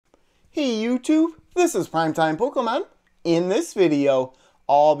Hey YouTube, this is Primetime Pokemon. In this video,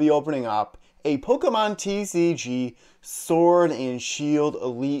 I'll be opening up a Pokemon TCG Sword and Shield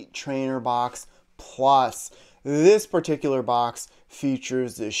Elite Trainer Box Plus. This particular box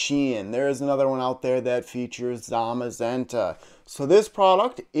features Zacian. There is another one out there that features Zamazenta. So this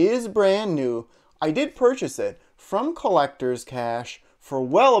product is brand new. I did purchase it from Collector's Cash for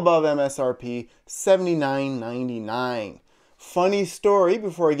well above MSRP, $79.99. Funny story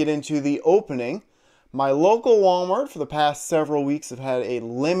before I get into the opening. My local Walmart for the past several weeks have had a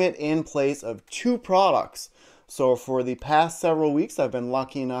limit in place of 2 products. So for the past several weeks, I've been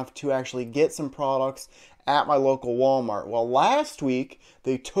lucky enough to actually get some products at my local Walmart. Well, last week,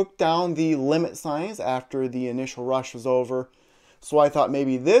 they took down the limit signs after the initial rush was over. So I thought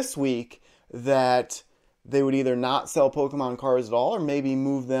maybe this week that they would either not sell Pokemon cards at all or maybe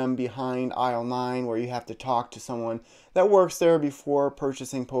move them behind aisle 9 where you have to talk to someone that works there before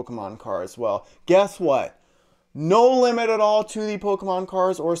purchasing Pokemon cards. Well, guess what? No limit at all to the Pokemon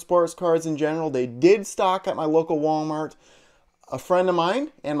cards or sports cards in general. They did stock at my local Walmart. A friend of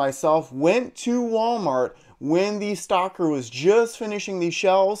mine and myself went to Walmart when the stocker was just finishing the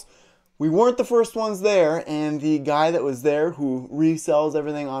shelves. We weren't the first ones there, and the guy that was there who resells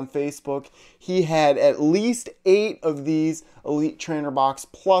everything on Facebook, he had at least 8 of these Elite Trainer Box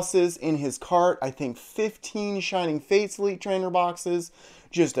Pluses in his cart. I think 15 Shining Fates Elite Trainer Boxes,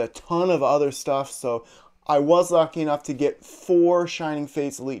 just a ton of other stuff. So I was lucky enough to get 4 Shining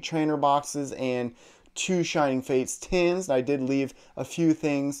Fates Elite Trainer Boxes and 2 Shining Fates tins. I did leave a few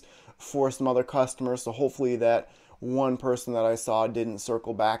things for some other customers, so hopefully that one person that I saw didn't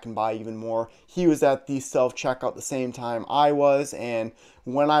circle back and buy even more. He was at the self-checkout the same time I was, and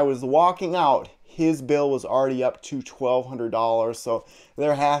when I was walking out, his bill was already up to $1,200, so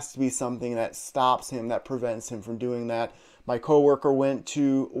there has to be something that stops him, that prevents him from doing that. My coworker went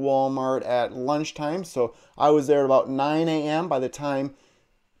to Walmart at lunchtime, so I was there at about 9 a.m. By the time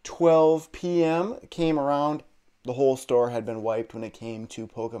 12 p.m. came around, the whole store had been wiped when it came to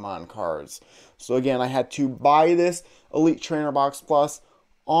Pokemon cards. So again, I had to buy this Elite Trainer Box Plus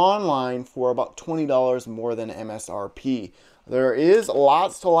online for about $20 more than MSRP. There is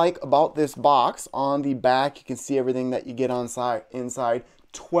lots to like about this box. On the back, you can see everything that you get inside.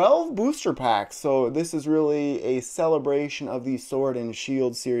 12 booster packs, so this is really a celebration of the Sword and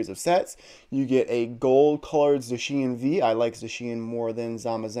Shield series of sets. You get a gold colored Zacian V. I like Zacian more than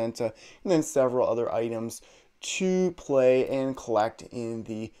Zamazenta, and then several other items to play and collect in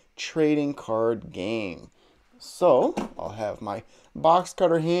the trading card game. So I'll have my box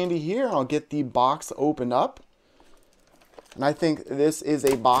cutter handy here, and I'll get the box opened up. And I think this is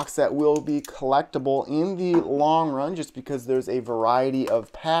a box that will be collectible in the long run just because there's a variety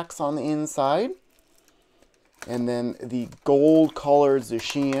of packs on the inside. And then the gold colored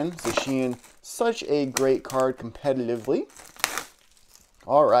Zacian. Zacian, such a great card competitively.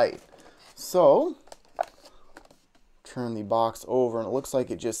 Alright, so turn the box over and it looks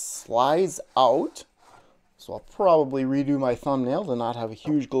like it just slides out. So I'll probably redo my thumbnail to not have a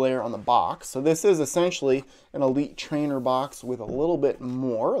huge glare on the box. So this is essentially an Elite Trainer box with a little bit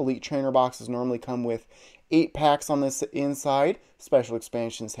more. Elite Trainer boxes normally come with 8 packs on this inside. Special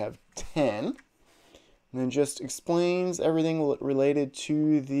expansions have 10. And then just explains everything related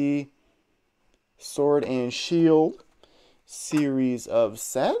to the Sword and Shield series of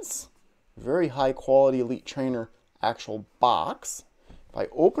sets. Very high quality Elite Trainer actual box. If I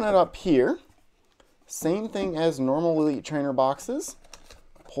open it up here, same thing as normal Elite Trainer boxes.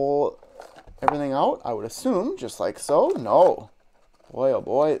 Pull everything out, I would assume, just like so. No. Boy, oh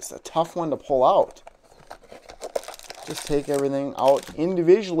boy, it's a tough one to pull out. Just take everything out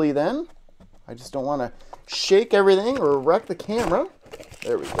individually then. I just don't want to shake everything or wreck the camera.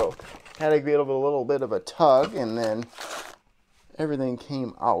 There we go. Had to give it a little bit of a tug, and then everything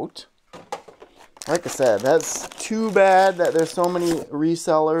came out. Like I said, that's too bad that there's so many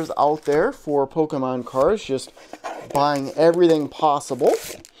resellers out there for Pokemon cards, just buying everything possible.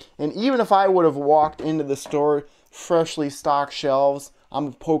 And even if I would have walked into the store, freshly stocked shelves, I'm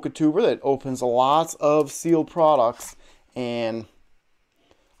a Poketuber that opens lots of sealed products, and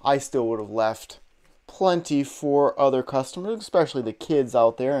I still would have left plenty for other customers, especially the kids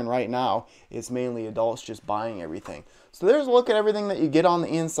out there, and right now it's mainly adults just buying everything. So there's a look at everything that you get on the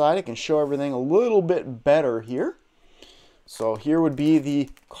inside. I can show everything a little bit better here. So here would be the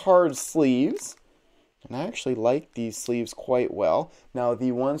card sleeves, and I actually like these sleeves quite well. Now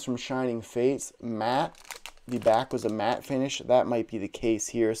the ones from Shining Fates, matte, the back was a matte finish. That might be the case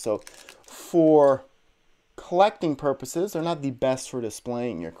here. So for collecting purposes, they're not the best for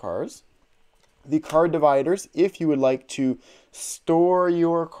displaying your cards. the card dividers. If you would like to store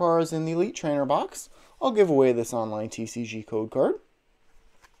your cards in the Elite Trainer box, I'll give away this online TCG code card.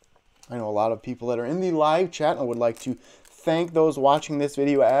 I know a lot of people that are in the live chat, and I would like to thank those watching this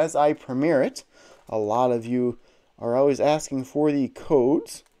video as I premiere it. A lot of you are always asking for the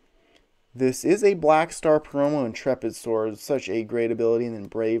codes. This is a Black Star promo, Intrepid Sword, such a great ability, and then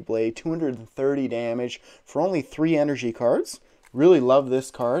Brave Blade, 230 damage for only 3 energy cards. Really love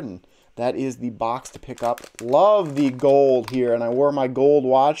this card, and that is the box to pick up. Love the gold here, and I wore my gold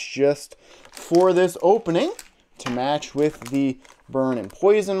watch just for this opening to match with the burn and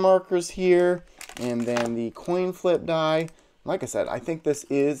poison markers here, and then the coin flip die. Like I said, I think this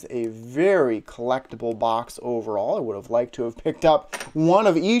is a very collectible box overall. I would have liked to have picked up one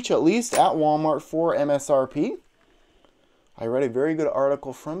of each at least at Walmart for MSRP. I read a very good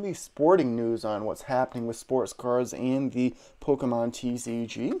article from the Sporting News on what's happening with sports cards and the Pokemon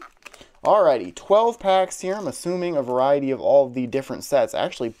TCG. Alrighty, 12 packs here. I'm assuming a variety of all of the different sets.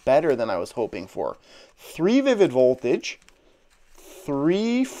 Actually, better than I was hoping for. 3 Vivid Voltage,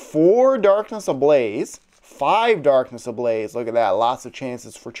 4 Darkness Ablaze, 5 Darkness Ablaze. Look at that, lots of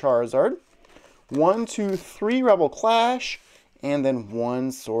chances for Charizard. 1, 2, 3 Rebel Clash, and then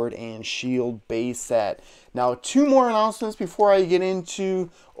 1 Sword and Shield base set. Now, 2 more announcements before I get into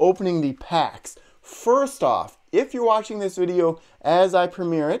opening the packs. First off, if you're watching this video as I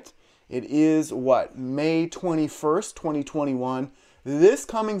premiere it, it is, May 21st, 2021. This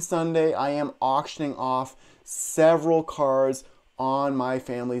coming Sunday, I am auctioning off several cards on my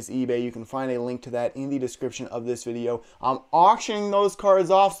family's eBay. You can find a link to that in the description of this video. I'm auctioning those cards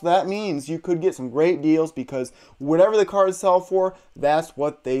off, so that means you could get some great deals because whatever the cards sell for, that's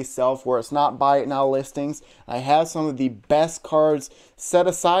what they sell for. It's not buy it now listings. I have some of the best cards set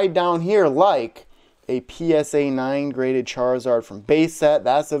aside down here, like a PSA 9 graded Charizard from base set.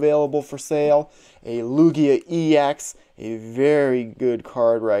 That's available for sale. A Lugia EX, a very good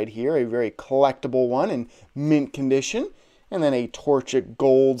card right here, a very collectible one in mint condition. And then a Torchic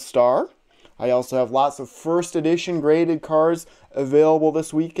Gold Star. I also have lots of first edition graded cards available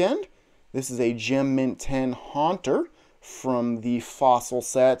this weekend. This is a Gem Mint 10 Haunter from the Fossil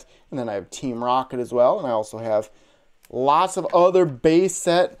set. And then I have Team Rocket as well. And I also have lots of other base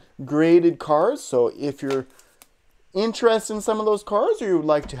set graded cards. So if you're interested in some of those cards or you would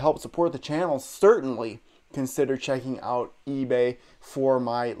like to help support the channel, certainly consider checking out eBay for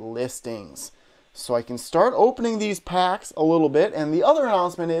my listings. So I can start opening these packs a little bit. And the other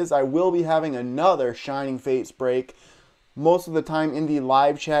announcement is I will be having another Shining Fates break. Most of the time in the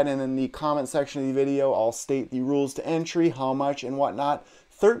live chat and in the comment section of the video, I'll state the rules to entry, how much and whatnot.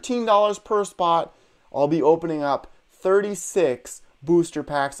 $13 per spot. I'll be opening up 36 booster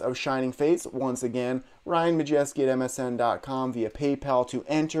packs of Shining Fates. Once again, ryanmajeske at msn.com via PayPal to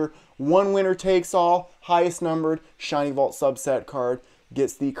enter. One winner takes all. Highest numbered Shiny Vault subset card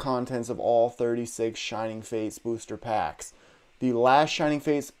gets the contents of all 36 Shining Fates booster packs. The last Shining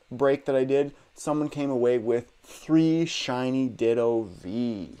Fates break that I did, someone came away with 3 Shiny Ditto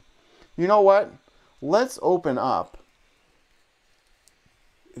V. You know what? Let's open up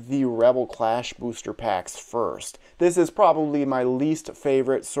the Rebel Clash booster packs first. This is probably my least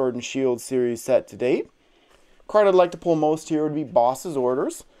favorite Sword and Shield series set to date. Card I'd like to pull most here would be Boss's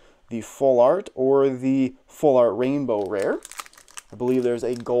Orders, the Full Art, or the Full Art Rainbow Rare. I believe there's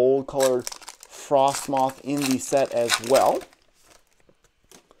a gold-colored Frostmoth in the set as well.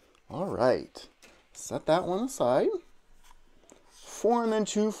 All right, set that one aside. 4 and then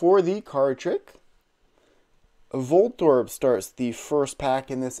 2 for the card trick. Voltorb starts the first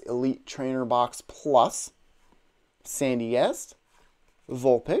pack in this Elite Trainer Box Plus. Sandygast,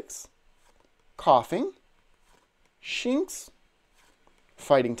 Vulpix, Coughing, Shinx,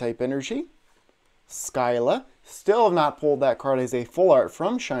 Fighting Type Energy, Skyla. Still have not pulled that card as a full art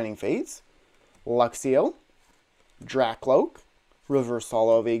from Shining Fates. Luxio, Dracloak, Reverse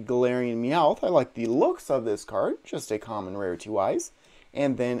Hollow of a Galarian Meowth. I like the looks of this card, just a common rarity-wise.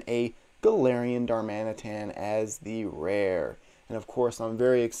 And then a Galarian Darmanitan as the rare. And of course, I'm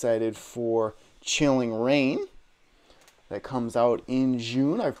very excited for Chilling Reign that comes out in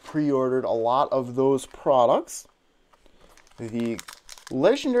June. I've pre-ordered a lot of those products. The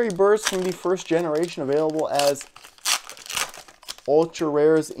Legendary Birds from the first generation available as Ultra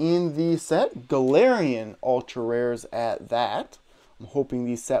Rares in the set. Galarian Ultra Rares at that. I'm hoping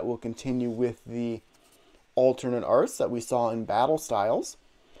the set will continue with the alternate arts that we saw in Battle Styles.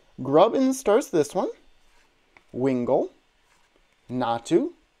 Grubbin starts this one. Wingull,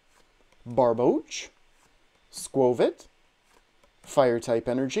 Natu, Barboach, Squovit, Fire-type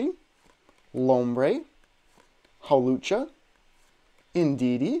Energy, Lombre, Hawlucha,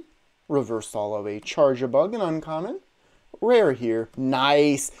 Indeedee, reversal of a Charjabug, an uncommon. Rare here.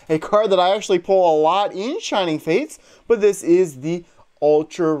 Nice. A card that I actually pull a lot in Shining Fates, but this is the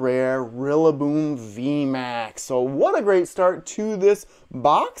ultra rare Rillaboom VMAX. So what a great start to this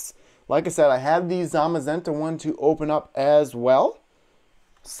box. Like I said, I have the Zamazenta one to open up as well.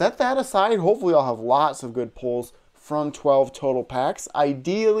 Set that aside. Hopefully I'll have lots of good pulls from 12 total packs.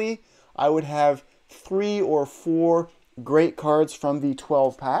 Ideally, I would have 3 or 4 great cards from the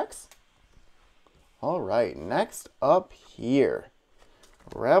 12 packs. All right, next up here,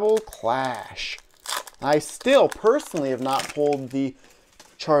 Rebel Clash. I still personally have not pulled the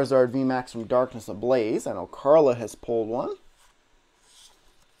Charizard VMAX from Darkness Ablaze. I know Carla has pulled one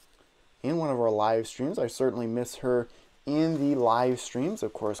in one of our live streams. I certainly miss her in the live streams.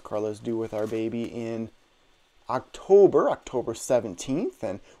 Of course, Carla's due with our baby in October 17th,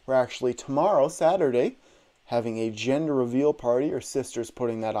 and we're actually tomorrow, Saturday, having a gender reveal party. Her sister's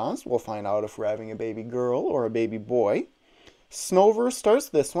putting that on, so we'll find out if we're having a baby girl or a baby boy. Snover starts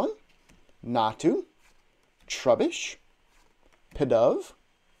this one. Natu, Trubbish, Pidove,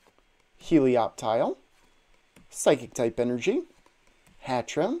 Helioptile, Psychic type Energy,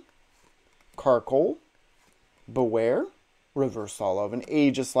 Hattrem, Carkol, Beware, reversal of an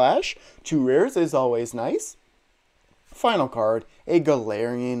Aegislash. 2 rares is always nice. Final card, a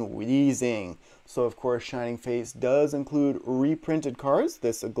Galarian Weezing. So of course Shining Fates does include reprinted cards.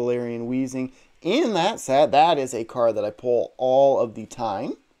 This Galarian Weezing in that set, that is a card that I pull all of the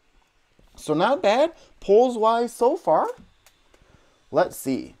time. So not bad, pulls wise so far. Let's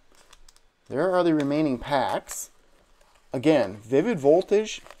see. There are the remaining packs. Again, Vivid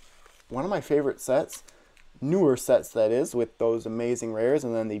Voltage, one of my favorite sets. Newer sets, that is, with those amazing rares.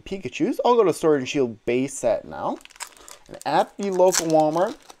 And then the Pikachus. I'll go to Sword and Shield base set now. And at the local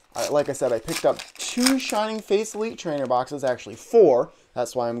Walmart, like I said, I picked up 2 Shining Fates Elite Trainer boxes, actually 4.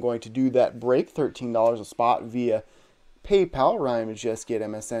 That's why I'm going to do that break, $13 a spot via PayPal, ryanmajeske at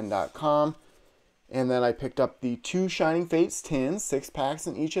msn.com. And then I picked up the 2 Shining Fates tins, 6 packs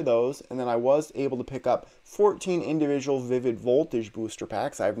in each of those. And then I was able to pick up 14 individual Vivid Voltage booster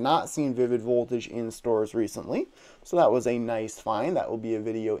packs. I have not seen Vivid Voltage in stores recently, so that was a nice find. That will be a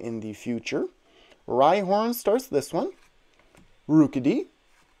video in the future. Rhyhorn starts this one. Rookidee,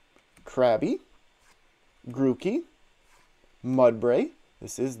 Krabby, Grookey, Mudbray.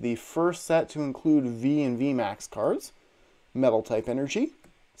 This is the first set to include V and VMAX cards. Metal type Energy,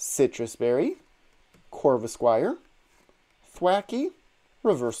 Citrus Berry, Corvisquire, Thwackey,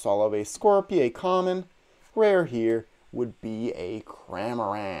 reversal of a Scorpy, a common. Rare here would be a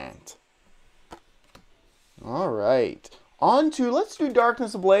Cramorant. Alright, on to, let's do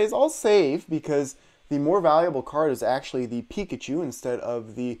Darkness Ablaze. I'll save because the more valuable card is actually the Pikachu instead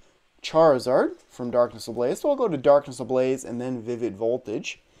of the Charizard from Darkness Ablaze. So I'll go to Darkness Ablaze and then Vivid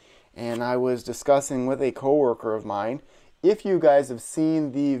Voltage. And I was discussing with a coworker of mine, if you guys have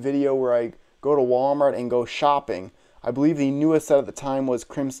seen the video where I go to Walmart and go shopping, I believe the newest set at the time was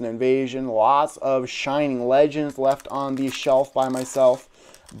Crimson Invasion. Lots of Shining Legends left on the shelf by myself.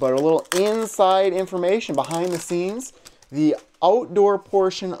 But a little inside information behind the scenes, the outdoor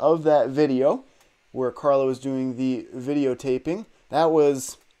portion of that video where Carla was doing the videotaping, that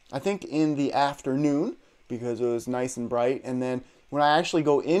was, I think, in the afternoon because it was nice and bright. And then when I actually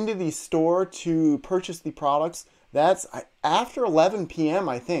go into the store to purchase the products, that's after 11 p.m.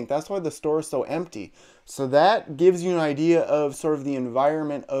 I think. That's why the store is so empty. So that gives you an idea of sort of the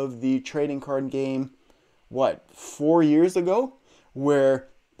environment of the trading card game, what, 4 years ago? Where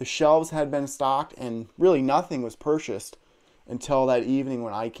the shelves had been stocked and really nothing was purchased until that evening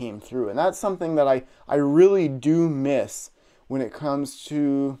when I came through. And that's something that I really do miss when it comes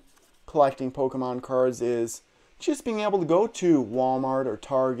to collecting Pokemon cards, is just being able to go to Walmart or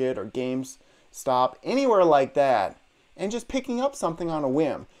Target or GameStop, anywhere like that, and just picking up something on a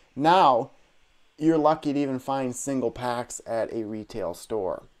whim. Now, you're lucky to even find single packs at a retail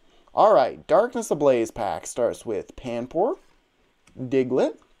store. Alright, Darkness Ablaze pack starts with Panpour,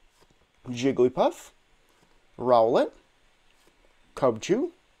 Diglett, Jigglypuff, Rowlet,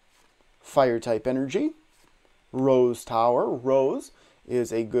 Cubchoo, Fire-type Energy, Rose Tower. Rose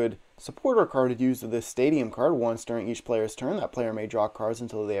is a good supporter card to use with this stadium card. Once during each player's turn, that player may draw cards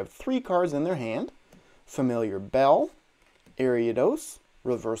until they have 3 cards in their hand. Familiar Bell, Ariados,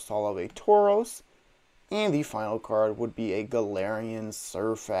 reversal of a Tauros, and the final card would be a Galarian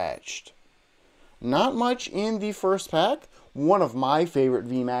Surfetched. Not much in the first pack. One of my favorite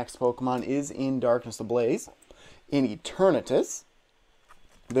VMAX Pokemon is in Darkness Ablaze. In Eternatus,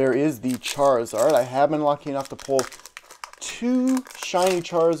 there is the Charizard. I have been lucky enough to pull two shiny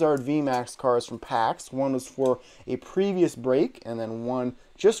Charizard VMAX cards from packs. One was for a previous break, and then one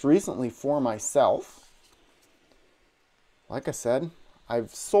just recently for myself. Like I said,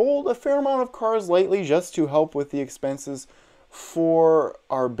 I've sold a fair amount of cards lately just to help with the expenses for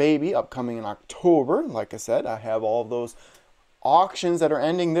our baby upcoming in October. Like I said, I have all of those auctions that are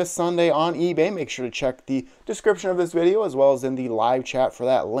ending this Sunday on eBay. Make sure to check the description of this video as well as in the live chat for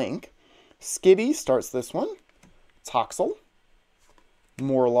that link. Skitty starts this one. Toxel,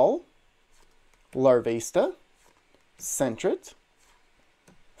 Morlull, Larvesta, Sentret,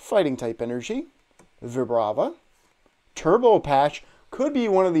 Fighting type Energy, Vibrava, Turbo Patch. Could be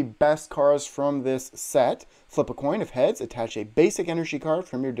one of the best cards from this set. Flip a coin. If heads, attach a basic energy card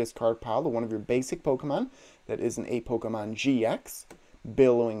from your discard pile to one of your basic Pokemon that isn't a Pokemon GX.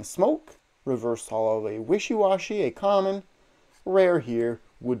 Billowing Smoke. Reverse Hollow of a Wishy-Washy, a common. Rare here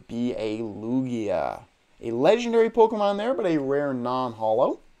would be a Lugia. A legendary Pokemon there, but a rare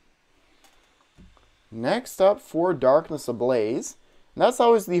non-hollow. Next up for Darkness Ablaze. And that's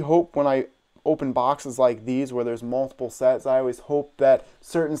always the hope when I open boxes like these where there's multiple sets. I always hope that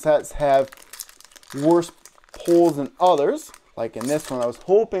certain sets have worse pulls than others. Like in this one, I was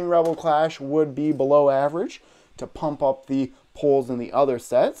hoping Rebel Clash would be below average to pump up the pulls in the other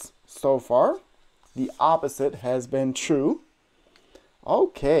sets. So far, the opposite has been true.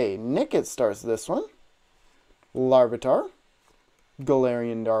 Okay, Nickit starts this one. Larvitar,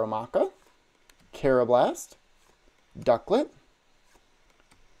 Galarian Darumaka, Carablast, Ducklet,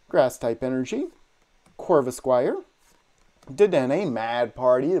 Grass-type Energy, Corvisquire, Dedenne, Mad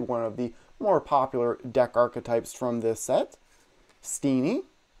Party, one of the more popular deck archetypes from this set, Steenie,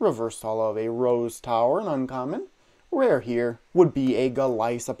 Reverse Hollow of a Rose Tower, an uncommon. Rare here would be a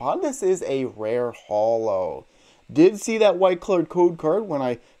Golisopod. This is a rare hollow. Did see that white colored code card when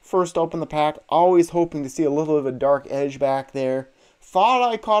I first opened the pack, always hoping to see a little bit of a dark edge back there. Thought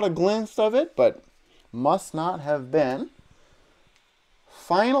I caught a glimpse of it, but must not have been.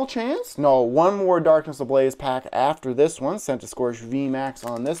 Final chance? No, one more Darkness Ablaze pack after this one. Centiskorch VMAX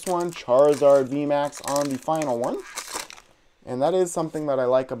on this one. Charizard VMAX on the final one. And that is something that I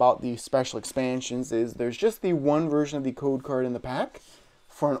like about the special expansions is there's just the one version of the code card in the pack.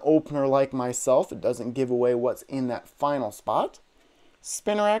 For an opener like myself, it doesn't give away what's in that final spot.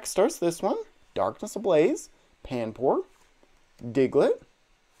 Spinarak starts this one. Darkness Ablaze, Panpour, Diglett,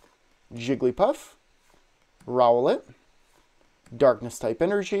 Jigglypuff, Rowlet, Darkness type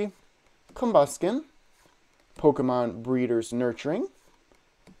Energy, Combuskin, Pokemon Breeders Nurturing.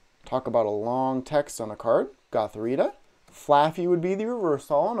 Talk about a long text on a card. Gothorita. Flaffy would be the reverse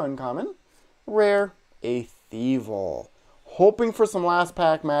hollow, an uncommon. Rare, a Thievul. Hoping for some last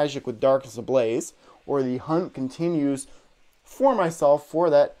pack magic with Darkness Ablaze, or the hunt continues for myself for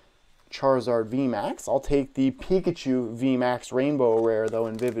that Charizard VMAX. I'll take the Pikachu VMAX Rainbow Rare, though,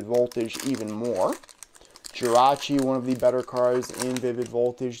 in Vivid Voltage even more. Jirachi, one of the better cards in Vivid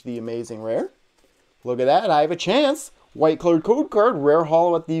Voltage, the Amazing Rare. Look at that, I have a chance. White colored code card, rare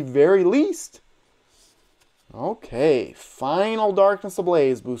hollow at the very least. Okay, final Darkness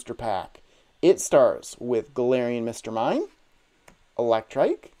Ablaze booster pack. It starts with Galarian Mr. Mime,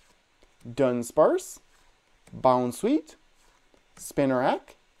 Electrike, Dunsparce, Bounsweet,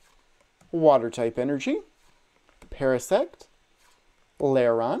 Spinarak, Water-type Energy, Parasect,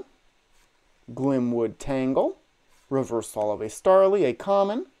 Lairon, Glimwood Tangle, Reverse Hollow of a Starly, a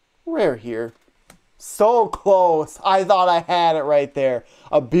common, rare here. So close. I thought I had it right there.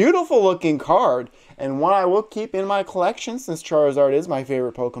 A beautiful looking card, and one I will keep in my collection since Charizard is my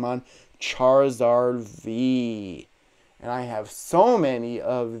favorite Pokemon, Charizard V. And I have so many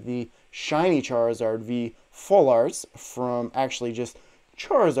of the shiny Charizard V full arts from, actually just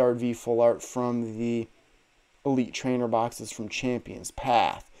Charizard V full art from the Elite Trainer boxes from Champion's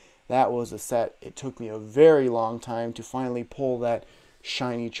Path. That was a set. It took me a very long time to finally pull that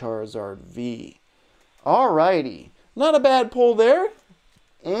shiny Charizard V. Alrighty, not a bad pull there.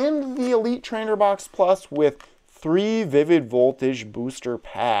 And the Elite Trainer Box Plus with 3 Vivid Voltage booster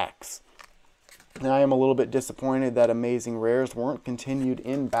packs. Now, I am a little bit disappointed that Amazing Rares weren't continued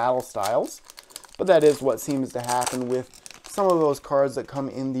in Battle Styles, but that is what seems to happen with some of those cards that come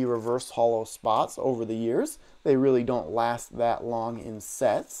in the reverse hollow spots over the years. They really don't last that long in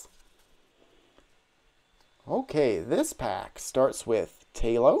sets. Okay, this pack starts with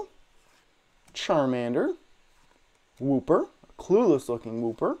Tailo, Charmander, Wooper, a clueless looking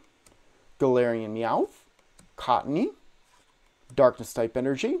Wooper, Galarian Meowth, Cottony, Darkness type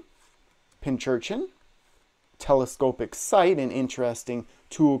Energy, Pincurchin, Telescopic Sight, an interesting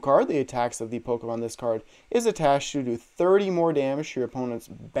tool card. The attacks of the Pokemon this card is attached to do 30 more damage to your opponent's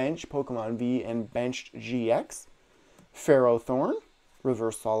bench Pokemon V and benched GX. Ferrothorn,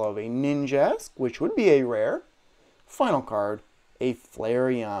 reverse holo of a Ninjask, which would be a rare. Final card, a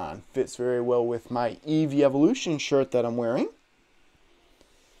Flareon. Fits very well with my Eevee Evolution shirt that I'm wearing.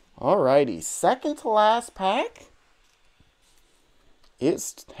 Alrighty, second to last pack.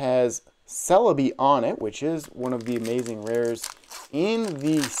 It has Celebi on it, which is one of the amazing rares in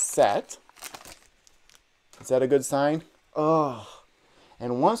the set. Is that a good sign? Ugh.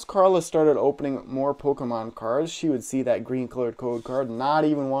 And once Carla started opening more Pokemon cards, she would see that green colored code card, not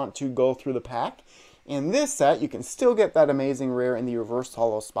even want to go through the pack. In this set, you can still get that amazing rare in the reverse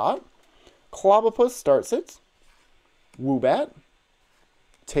holo spot. Clobbopus starts it. Woobat.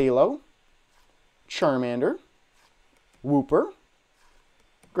 Talo. Charmander. Wooper.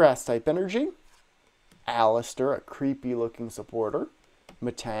 Grass-type Energy. Alistair, a creepy-looking supporter.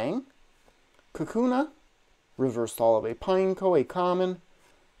 Metang. Kakuna. Reverse holo of a Pineco, a common.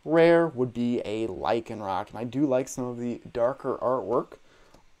 Rare would be a Lycanroc. And I do like some of the darker artwork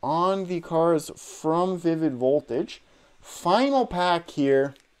on the cards from Vivid Voltage. Final pack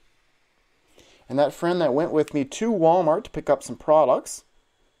here. And that friend that went with me to Walmart to pick up some products,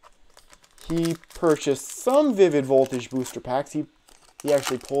 he purchased some Vivid Voltage booster packs. He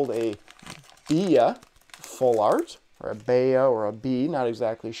actually pulled a Bia full art, or a Bea or a B, not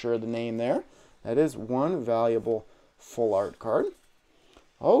exactly sure the name there. That is one valuable full art card.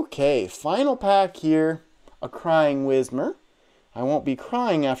 Okay, final pack here, a Crying Whismur. I won't be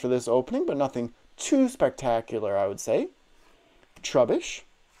crying after this opening, but nothing too spectacular, I would say. Trubbish,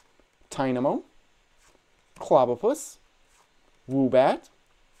 Tynamo, Clobbopus, Woobat,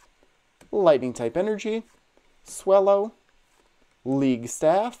 Lightning-type Energy, Swellow, League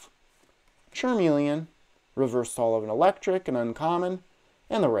Staff, Charmeleon, reverse holo of an Electric, an uncommon,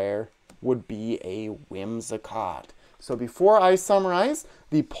 and the rare would be a Whimsicott. So before I summarize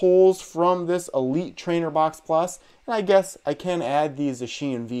the pulls from this Elite Trainer Box Plus, and I guess I can add the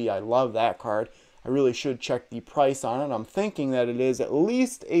Zacian V. I love that card. I really should check the price on it. I'm thinking that it is at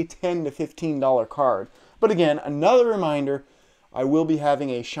least a $10 to $15 card. But again, another reminder, I will be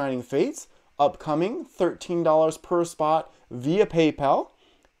having a Shining Fates upcoming, $13 per spot via PayPal.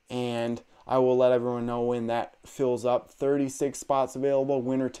 And I will let everyone know when that fills up. 36 spots available,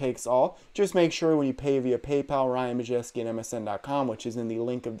 winner takes all. Just make sure when you pay via PayPal, ryanmajeske at msn.com, which is in the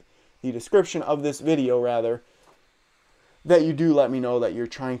link of the description of this video, rather, that you do let me know that you're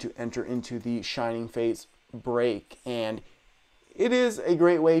trying to enter into the Shining Fates break. And it is a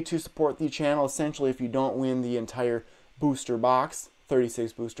great way to support the channel. Essentially, if you don't win the entire booster box,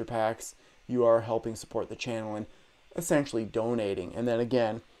 36 booster packs, you are helping support the channel and essentially donating. And then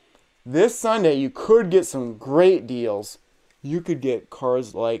again, this Sunday, you could get some great deals. You could get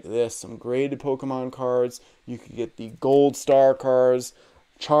cards like this, some graded Pokemon cards. You could get the Gold Star cards,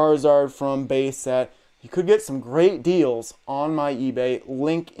 Charizard from base set. You could get some great deals on my eBay,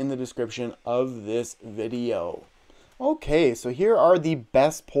 link in the description of this video. Okay, so here are the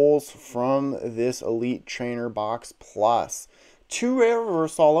best pulls from this Elite Trainer Box Plus. 2 rare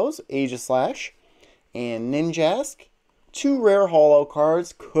reverse holos, Aegislash and Ninjask. 2 rare holo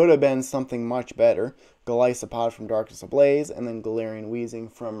cards, could have been something much better. Golisopod from Darkness Ablaze, and then Galarian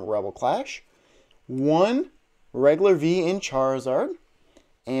Weezing from Rebel Clash. 1 regular V in Charizard.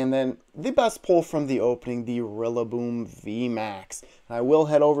 And then the best pull from the opening, the Rillaboom VMAX. And I will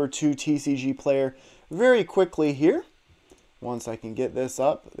head over to TCG Player very quickly here. Once I can get this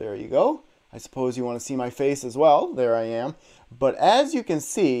up, there you go. I suppose you want to see my face as well. There I am. But as you can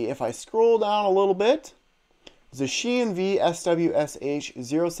see, if I scroll down a little bit, Zacian V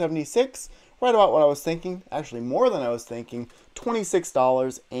SWSH 076, right about what I was thinking, actually more than I was thinking,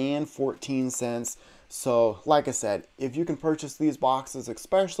 $26.14. So, like I said, if you can purchase these boxes,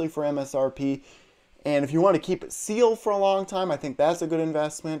 especially for MSRP, and if you want to keep it sealed for a long time, I think that's a good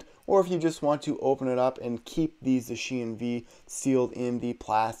investment. Or if you just want to open it up and keep these Zacian V sealed in the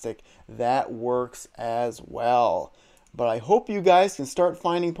plastic, that works as well. But I hope you guys can start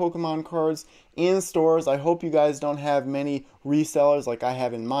finding Pokemon cards in stores. I hope you guys don't have many resellers like I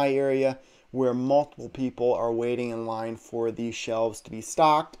have in my area, where multiple people are waiting in line for these shelves to be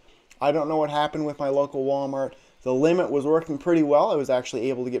stocked. I don't know what happened with my local Walmart. The limit was working pretty well. I was actually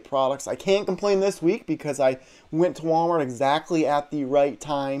able to get products. I can't complain this week because I went to Walmart exactly at the right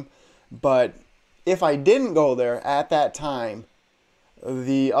time. But if I didn't go there at that time,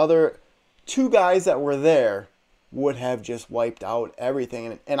 the other 2 guys that were there would have just wiped out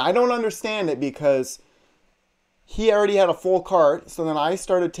everything. And I don't understand it because he already had a full cart. So then I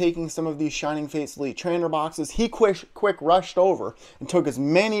started taking some of these Shining Fates Elite Trainer boxes. He quick rushed over and took as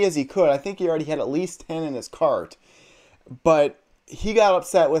many as he could. I think he already had at least 10 in his cart. But he got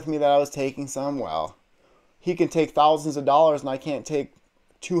upset with me that I was taking some. Well, he can take thousands of dollars and I can't take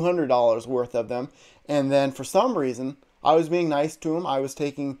 $200 worth of them. And then for some reason, I was being nice to him. I was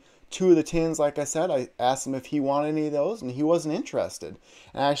taking 2 of the tins, like I said. I asked him if he wanted any of those, and he wasn't interested.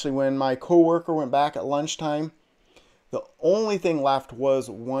 And actually, when my coworker went back at lunchtime, the only thing left was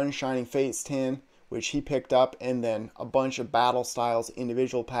 1 Shining Fates tin, which he picked up, and then a bunch of Battle Styles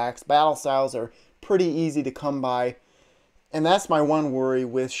individual packs. Battle Styles are pretty easy to come by, and that's my one worry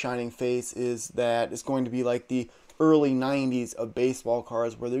with Shining Fates, is that it's going to be like the early 90s of baseball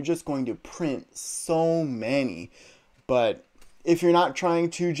cards where they're just going to print so many. But if you're not trying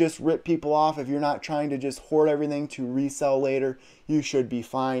to just rip people off, if you're not trying to just hoard everything to resell later, you should be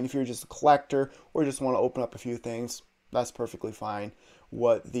fine. If you're just a collector or just want to open up a few things, that's perfectly fine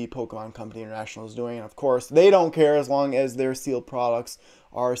what the Pokemon Company International is doing. And of course, they don't care as long as their sealed products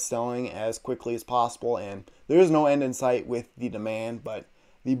are selling as quickly as possible. And there's no end in sight with the demand, but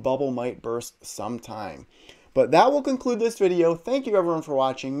the bubble might burst sometime. But that will conclude this video. Thank you everyone for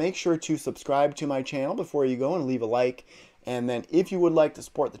watching. Make sure to subscribe to my channel before you go and leave a like. And then if you would like to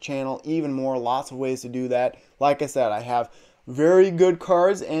support the channel even more, lots of ways to do that. Like I said, I have very good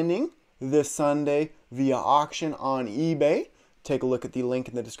cards ending this Sunday via auction on eBay. Take a look at the link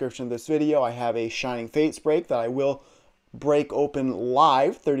in the description of this video. I have a Shining Fates break that I will break open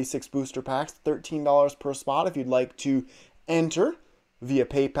live, 36 booster packs, $13 per spot if you'd like to enter via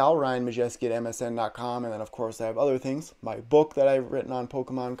PayPal, ryanmajeske@msn.com. And then, of course, I have other things. My book that I've written on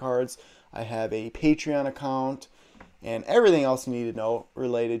Pokemon cards. I have a Patreon account. And everything else you need to know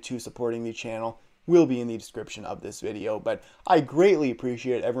related to supporting the channel will be in the description of this video. But I greatly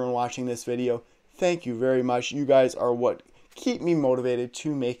appreciate everyone watching this video. Thank you very much. You guys are what keep me motivated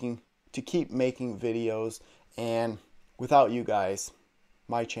to keep making videos. And without you guys,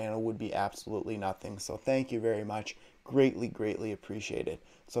 my channel would be absolutely nothing. So thank you very much. Greatly, greatly appreciate it.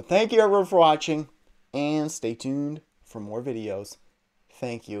 So thank you everyone for watching, and stay tuned for more videos.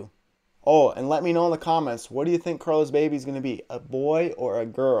 Thank you. Oh, and let me know in the comments, what do you think Carla's baby is going to be, a boy or a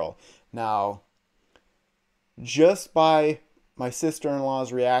girl? Now, just by my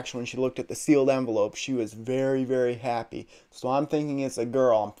sister-in-law's reaction when she looked at the sealed envelope, she was very, very happy. So I'm thinking it's a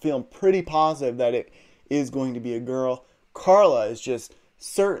girl. I'm feeling pretty positive that it is going to be a girl. Carla is just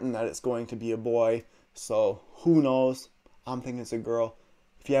certain that it's going to be a boy. So who knows? I'm thinking it's a girl.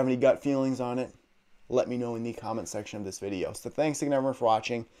 If you have any gut feelings on it, let me know in the comment section of this video. So thanks again everyone for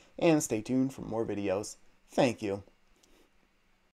watching, and stay tuned for more videos. Thank you.